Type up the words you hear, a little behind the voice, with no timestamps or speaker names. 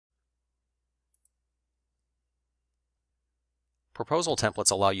Proposal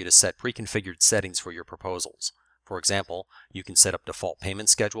templates allow you to set pre-configured settings for your proposals. For example, you can set up default payment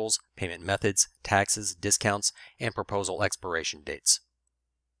schedules, payment methods, taxes, discounts, and proposal expiration dates.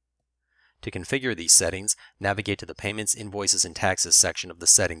 To configure these settings, navigate to the Payments, Invoices, and Taxes section of the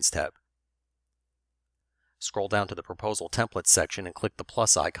Settings tab. Scroll down to the Proposal Templates section and click the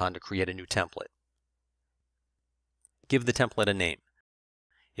plus icon to create a new template. Give the template a name.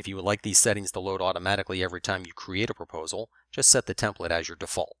 If you would like these settings to load automatically every time you create a proposal, just set the template as your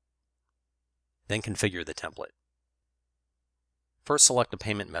default. Then configure the template. First, select a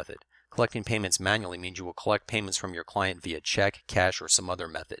payment method. Collecting payments manually means you will collect payments from your client via check, cash, or some other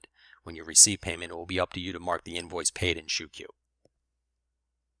method. When you receive payment, it will be up to you to mark the invoice paid in ShootQ.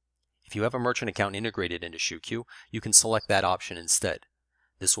 If you have a merchant account integrated into ShootQ, you can select that option instead.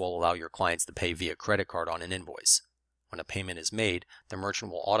 This will allow your clients to pay via credit card on an invoice. When a payment is made, the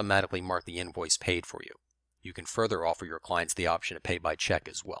merchant will automatically mark the invoice paid for you. You can further offer your clients the option to pay by check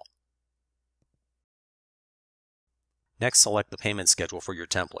as well. Next, select the payment schedule for your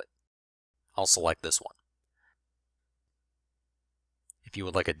template. I'll select this one. If you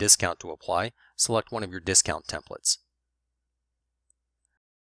would like a discount to apply, select one of your discount templates.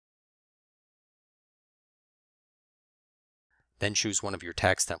 Then choose one of your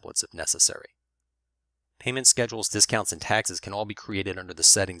tax templates if necessary. Payment schedules, discounts, and taxes can all be created under the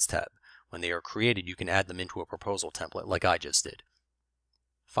Settings tab. When they are created, you can add them into a proposal template like I just did.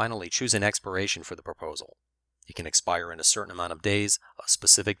 Finally, choose an expiration for the proposal. It can expire in a certain amount of days, a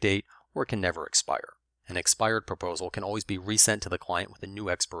specific date, or it can never expire. An expired proposal can always be resent to the client with a new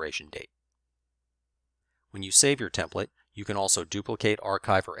expiration date. When you save your template, you can also duplicate,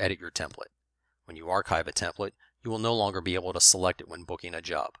 archive, or edit your template. When you archive a template, you will no longer be able to select it when booking a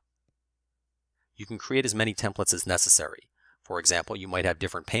job. You can create as many templates as necessary. For example, you might have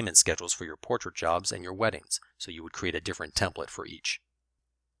different payment schedules for your portrait jobs and your weddings, so you would create a different template for each.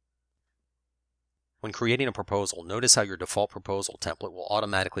 When creating a proposal, notice how your default proposal template will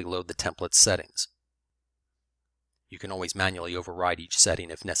automatically load the template settings. You can always manually override each setting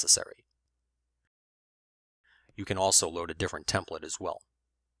if necessary. You can also load a different template as well.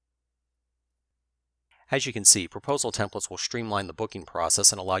 As you can see, proposal templates will streamline the booking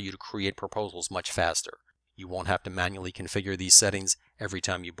process and allow you to create proposals much faster. You won't have to manually configure these settings every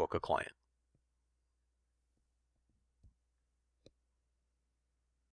time you book a client.